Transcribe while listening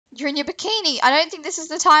You're in your bikini. I don't think this is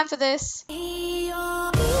the time for this. Hey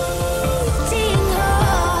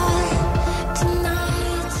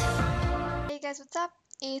guys, what's up?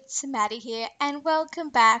 It's Maddie here and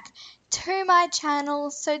welcome back to my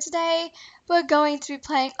channel. So today we're going to be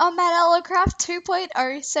playing on Madella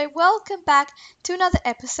 2.0. So welcome back to another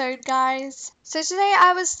episode, guys. So today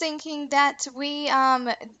I was thinking that we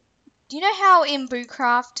you know how in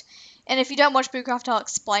Boocraft, and if you don't watch Boocraft I'll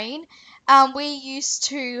explain, we used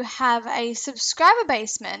to have a subscriber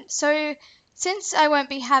basement. So since I won't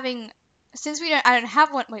be having, I don't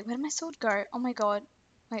have one. Wait, where did my sword go? Oh my god.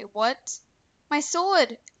 Wait, what? My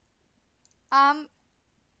sword.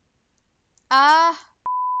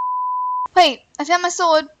 Wait, I found my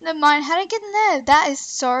sword. Never mind. How did I get in there? That is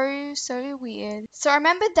so weird. So I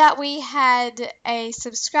remembered that we had a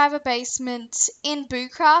subscriber basement in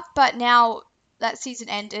Boocraft, but now that season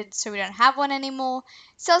ended, so we don't have one anymore.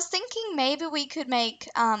 So I was thinking maybe we could make,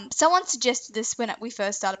 someone suggested this when we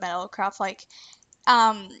first started Madellacraft, like,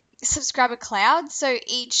 subscriber cloud. So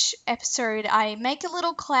each episode I make a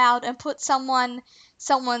little cloud and put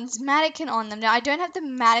someone's mannequin on them. Now I don't have the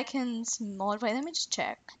mannequins mod. Wait, let me just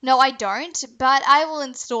check. No, I don't, but I will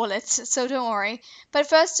install it, so don't worry. But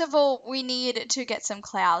first of all, we need to get some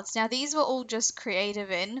clouds. Now these were all just creative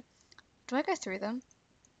in. Do I go through them?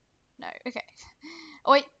 No, okay.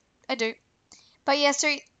 Oh wait, I do. But yeah,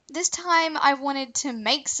 so this time I wanted to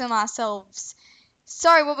make some ourselves.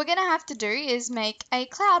 So what we're going to have to do is make a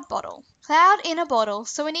cloud bottle. Cloud in a bottle.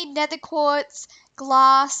 So we need nether quartz,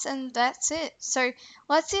 glass, and that's it. So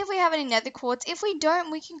let's see if we have any nether quartz. If we don't,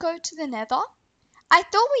 we can go to the nether. I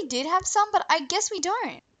thought we did have some, but I guess we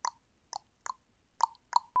don't.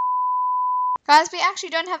 Guys, we actually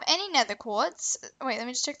don't have any nether quartz. Wait, let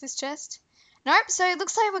me just check this chest. Nope, so it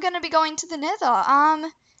looks like we're going to be going to the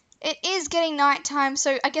nether. It is getting nighttime,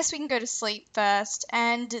 so I guess we can go to sleep first,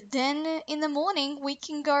 and then in the morning we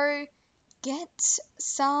can go get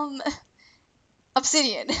some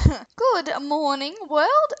obsidian. Good morning,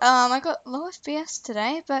 world. I got low FPS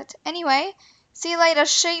today, but anyway, see you later,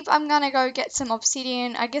 sheep. I'm gonna go get some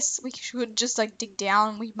obsidian. I guess we should just like dig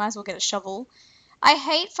down. We might as well get a shovel. I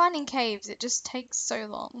hate finding caves. It just takes so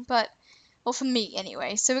long, but well, for me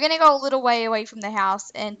anyway. So we're gonna go a little way away from the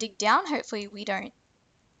house and dig down. Hopefully we don't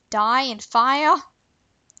die in fire.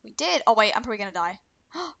 We did. Oh wait, I'm probably gonna die.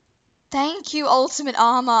 Thank you, ultimate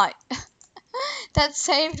armor. That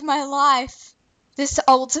saved my life. This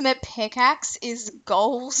ultimate pickaxe is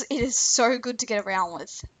goals. It is so good to get around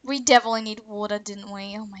with. We definitely need water, didn't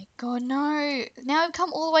we? Oh my god, no. Now we've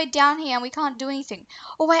come all the way down here and we can't do anything.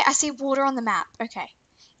 Oh wait, I see water on the map. Okay.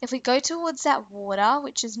 If we go towards that water,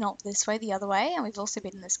 which is not this way, the other way, and we've also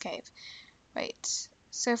been in this cave. Wait.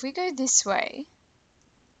 So if we go this way,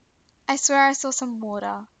 I swear I saw some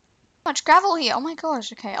water. Much gravel here. Oh my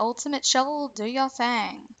gosh. Okay, ultimate shovel, do your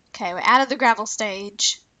thing. Okay, we're out of the gravel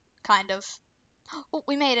stage. Kind of. Oh,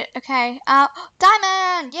 we made it. Okay.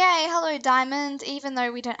 Diamond! Yay! Hello, diamond. Even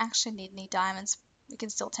though we don't actually need any diamonds, we can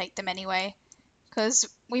still take them anyway. Because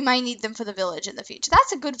we may need them for the village in the future.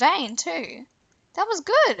 That's a good vein, too. That was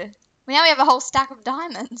good. Now we have a whole stack of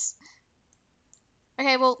diamonds.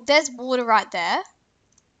 Okay, well, there's water right there.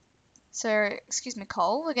 So, excuse me,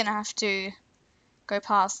 coal. We're going to have to go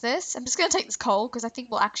past this. I'm just going to take this coal because I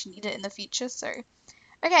think we'll actually need it in the future. So,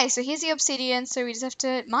 okay, so here's the obsidian. So we just have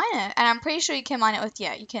to mine it. And I'm pretty sure you can mine it with,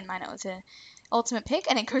 yeah, you can mine it with an ultimate pick.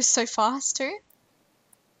 And it goes so fast too.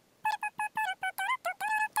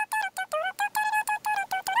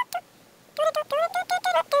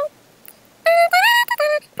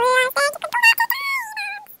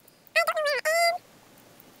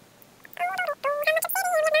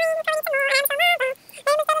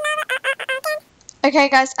 Okay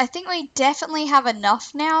guys, I think we definitely have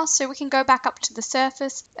enough now, so we can go back up to the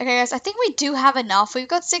surface. Okay guys, I think we do have enough. We've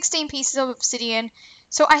got 16 pieces of obsidian,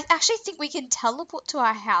 so I actually think we can teleport to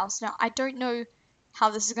our house. Now, I don't know how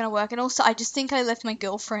this is going to work, and also I just think I left my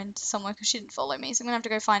girlfriend somewhere because she didn't follow me, so I'm going to have to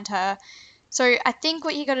go find her. So I think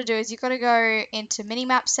what you got to do is you got to go into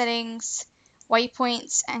minimap settings,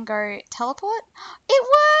 waypoints, and go teleport. It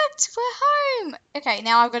worked! We're home! Okay,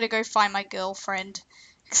 now I've got to go find my girlfriend.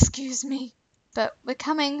 Excuse me. But we're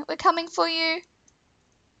coming for you.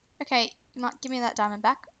 Okay, you might give me that diamond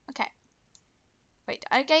back. Okay. Wait,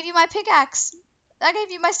 I gave you my pickaxe. I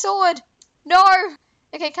gave you my sword. No!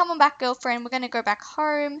 Okay, come on back, girlfriend. We're going to go back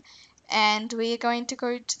home. And we are going to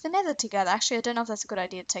go to the nether together. Actually, I don't know if that's a good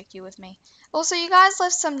idea to take you with me. Also, you guys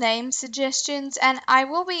left some name suggestions. And I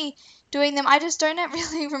will be doing them. I just don't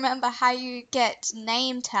really remember how you get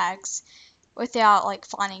name tags without, like,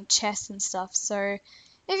 finding chests and stuff. So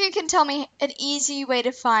if you can tell me an easy way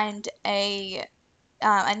to find a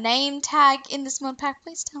a name tag in this mod pack?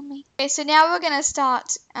 Please tell me. Okay, so now we're going to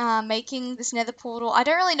start making this nether portal. I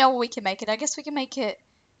don't really know where we can make it. I guess we can make it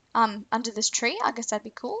under this tree. I guess that'd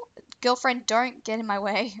be cool. Girlfriend, don't get in my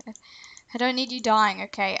way. I don't need you dying,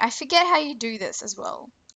 okay? I forget how you do this as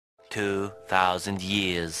well. 2,000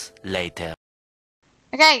 years later.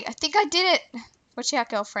 Okay, I think I did it. Watch out,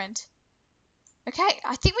 girlfriend. Okay,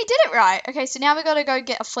 I think we did it right. Okay, so now we got to go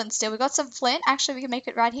get a flint steel. We got some flint. Actually, we can make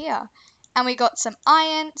it right here. And we got some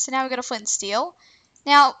iron. So now we got a flint steel.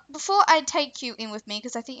 Now, before I take you in with me,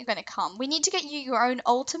 because I think you're going to come, we need to get you your own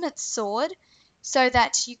ultimate sword so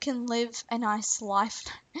that you can live a nice life.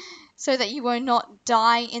 So that you will not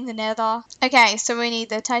die in the nether. Okay, so we need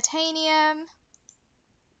the titanium,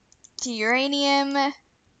 the uranium, and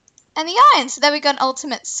the iron. So there we got an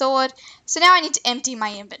ultimate sword. So now I need to empty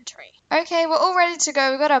my inventory. Okay, we're all ready to go.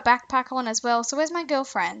 We've got our backpack on as well. So where's my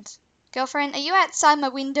girlfriend? Girlfriend, are you outside my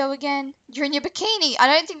window again? You're in your bikini. I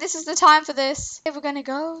don't think this is the time for this. Okay, we're going to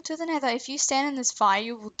go to the nether. If you stand in this fire,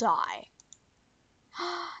 you will die.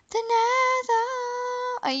 The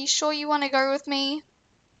nether. Are you sure you want to go with me?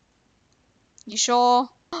 You sure?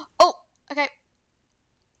 Oh, okay.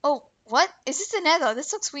 Oh, what? Is this the nether?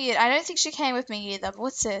 This looks weird. I don't think she came with me either. But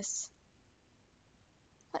what's this?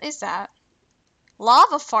 What is that?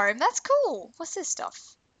 Lava foam? That's cool. What's this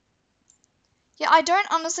stuff? Yeah, I don't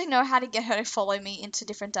honestly know how to get her to follow me into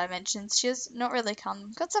different dimensions. She has not really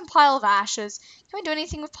come. Got some pile of ashes. Can we do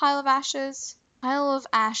anything with pile of ashes? Pile of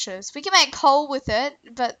ashes. We can make coal with it,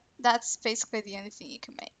 but that's basically the only thing you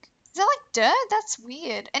can make. Is that like dirt? That's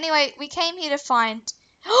weird. Anyway, we came here to find...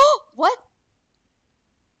 What?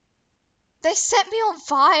 They set me on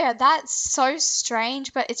fire. That's so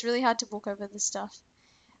strange, but it's really hard to walk over this stuff.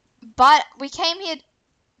 But we came here...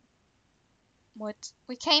 What?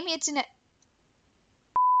 We came here to...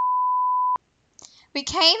 We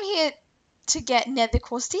came here to get nether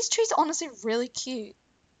quartz. These trees are honestly really cute.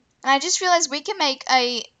 And I just realized we can make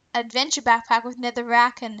a adventure backpack with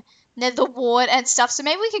netherrack and nether wart and stuff. So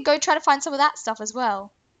maybe we could go try to find some of that stuff as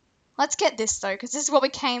well. Let's get this though, because this is what we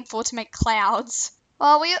came for, to make clouds.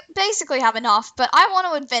 Well, we basically have enough, but I want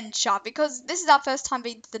to adventure because this is our first time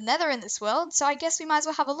being to the nether in this world. So I guess we might as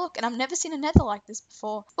well have a look. And I've never seen a nether like this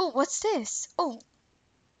before. Oh, what's this? Oh.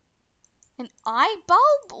 An eye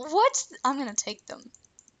bulb? What? I'm going to take them.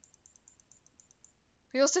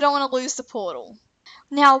 We also don't want to lose the portal.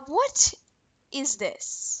 Now, what is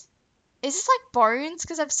this? Is this like bones?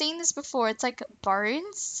 Because I've seen this before. It's like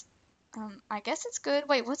bones. I guess it's good.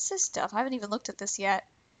 Wait, what's this stuff? I haven't even looked at this yet.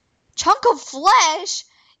 Chunk of flesh?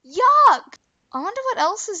 Yuck! I wonder what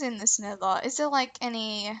else is in this nether. Is there like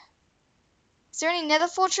any... Is there any nether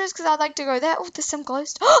fortress? Because I'd like to go there. Oh, there's some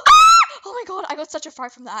glowstone. Oh my god, I got such a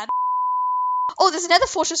fright from that. Oh, there's another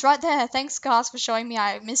fortress right there. Thanks, guys, for showing me.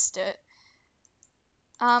 I missed it.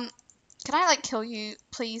 Can I, like, kill you,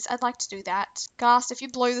 please? I'd like to do that. Ghast, if you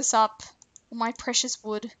blow this up, my precious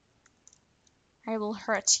wood, I will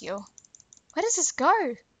hurt you. Where does this go?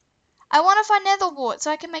 I want to find nether wart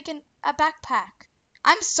so I can make a backpack.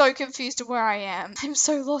 I'm so confused of where I am. I'm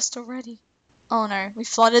so lost already. Oh no, we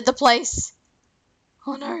flooded the place.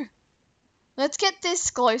 Oh no. Let's get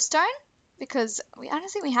this glowstone, because I don't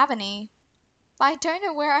think we have any. But I don't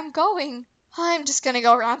know where I'm going. I'm just gonna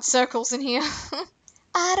go around circles in here.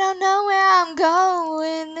 I don't know where I'm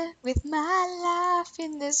going with my life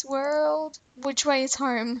in this world. Which way is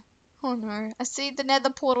home? Oh no. I see the nether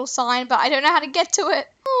portal sign, but I don't know how to get to it.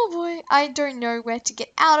 Oh boy. I don't know where to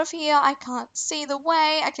get out of here. I can't see the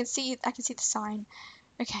way. I can see the sign.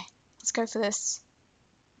 Okay. Let's go for this.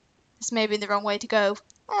 This may be the wrong way to go.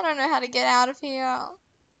 I don't know how to get out of here.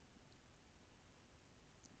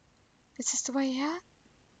 Is this the way out?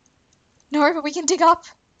 No, but we can dig up.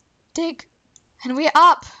 Dig. And we're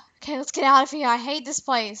up. Okay, let's get out of here. I hate this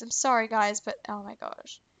place. I'm sorry, guys, but oh my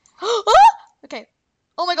gosh. Okay.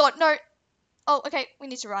 Oh my god, no. Oh, okay. We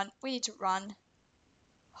need to run. We need to run.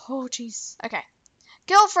 Oh, jeez. Okay.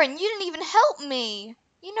 Girlfriend, you didn't even help me.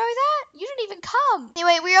 You know that? You didn't even come.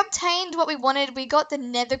 Anyway, we obtained what we wanted. We got the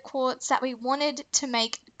nether quartz that we wanted to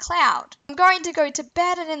make cloud. I'm going to go to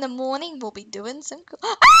bed, and in the morning we'll be doing some cool...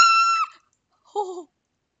 Oh.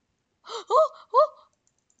 Oh.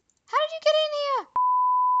 How did you get in here?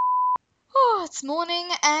 Oh, it's morning,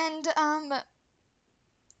 and,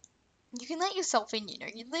 you can let yourself in, you know,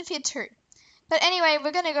 you live here too. But anyway,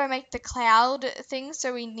 we're gonna go make the cloud thing,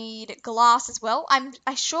 so we need glass as well. I'm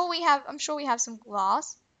sure we have some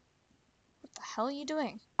glass. What the hell are you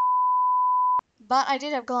doing? But I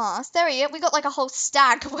did have glass. There we go. We got like a whole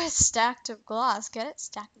stack. We're stacked of glass. Get it?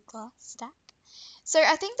 Stack of glass. Stack. So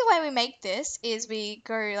I think the way we make this is we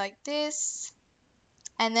go like this.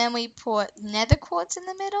 And then we put nether quartz in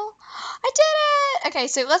the middle. I did it! Okay,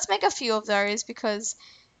 so let's make a few of those because,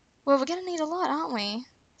 well, we're going to need a lot, aren't we?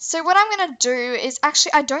 So what I'm going to do is,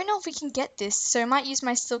 actually, I don't know if we can get this. So I might use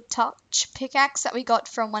my Silk Touch pickaxe that we got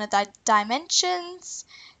from one of the dimensions.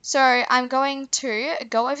 So I'm going to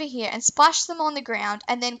go over here and splash them on the ground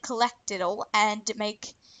and then collect it all and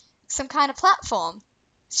make some kind of platform.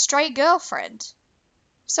 Stray girlfriend.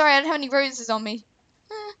 Sorry, I don't have any roses on me.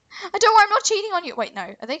 I don't worry, I'm not cheating on you. Wait,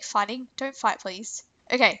 no. Are they fighting? Don't fight, please.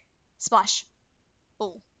 Okay. Splash.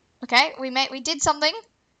 Oh. Okay, we did something.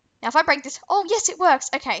 Now, if I break this... Oh, yes, it works.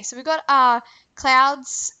 Okay, so we've got our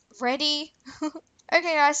clouds ready.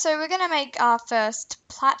 Okay, guys, so we're going to make our first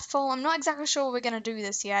platform. I'm not exactly sure we're going to do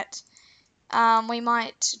this yet. We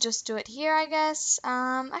might just do it here, I guess.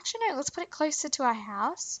 Actually, no, let's put it closer to our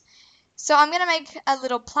house. So I'm going to make a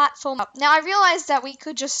little platform up. Now, I realized that we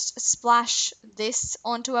could just splash this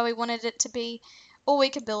onto where we wanted it to be, or we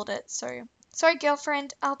could build it. So, sorry,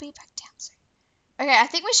 girlfriend, I'll be back down soon. Okay, I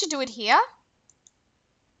think we should do it here.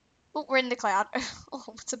 Oh, we're in the cloud. Oh,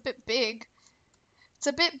 it's a bit big. It's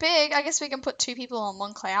a bit big. I guess we can put 2 people on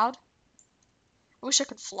one cloud. I wish I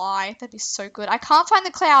could fly. That'd be so good. I can't find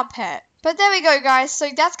the cloud pet. But there we go, guys. So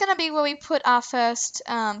that's going to be where we put our first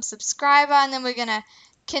subscriber, and then we're going to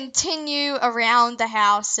continue around the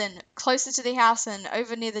house and closer to the house and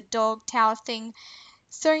over near the dog tower thing.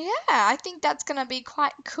 So yeah, I think that's going to be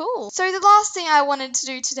quite cool. So the last thing I wanted to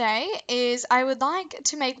do today is I would like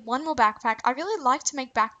to make one more backpack. I really like to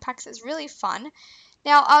make backpacks. It's really fun.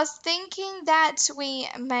 Now, I was thinking that we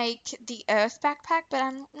make the earth backpack, but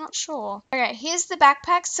I'm not sure. Okay, here's the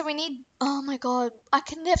backpack. So we need... Oh my god, I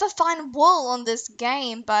can never find wool on this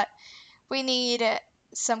game, but we need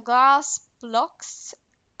some glass blocks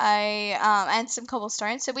and some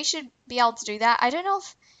cobblestone. So we should be able to do that. I don't know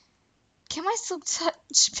if... Can my Silk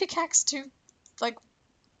Touch pickaxe do, like,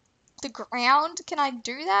 the ground? Can I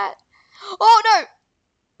do that? Oh, no!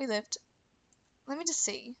 We lived. Let me just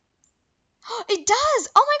see. It does!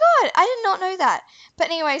 Oh my god! I did not know that. But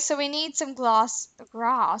anyway, so we need some grass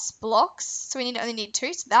blocks. So we only need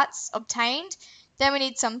 2, so that's obtained. Then we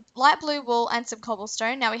need some light blue wool and some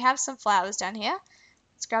cobblestone. Now we have some flowers down here.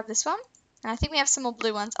 Let's grab this one. And I think we have some more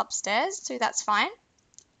blue ones upstairs, so that's fine.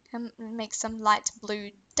 And make some light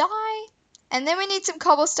blue dye. And then we need some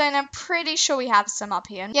cobblestone. I'm pretty sure we have some up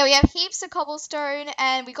here. Yeah, we have heaps of cobblestone,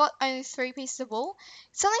 and we got only 3 pieces of wool.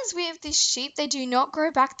 Something's weird with these sheep. They do not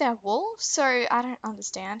grow back their wool, so I don't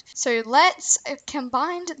understand. So let's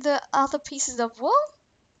combine the other pieces of wool.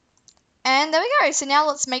 And there we go. So now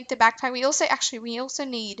let's make the backpack. We also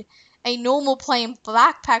need a normal plain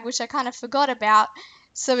backpack, which I kind of forgot about.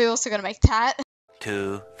 So we also got to make that.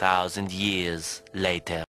 2,000 years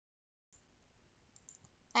later.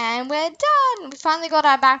 And we're done! We finally got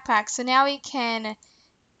our backpack, so now we can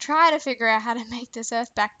try to figure out how to make this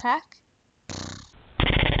earth backpack.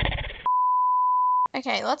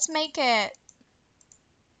 Okay, let's make it.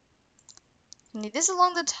 We need this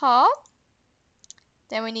along the top.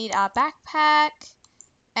 Then we need our backpack.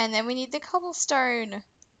 And then we need the cobblestone.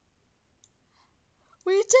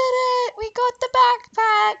 We did it! We got the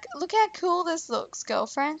backpack! Look how cool this looks,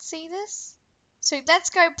 girlfriend. See this? So let's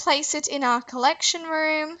go place it in our collection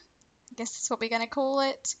room. I guess that's what we're going to call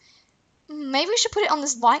it. Maybe we should put it on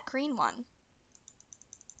this light green one.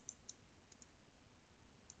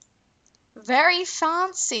 Very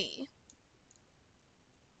fancy.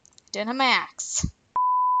 Don't have my axe.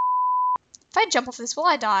 If I jump off this, will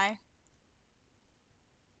I die?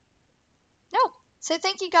 No. So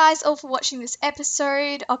thank you guys all for watching this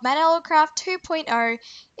episode of Madella Craft 2.0.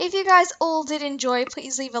 If you guys all did enjoy,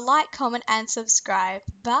 please leave a like, comment, and subscribe.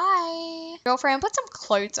 Bye. Girlfriend, put some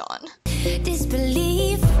clothes on.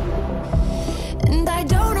 Disbelief, and I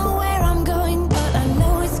don't know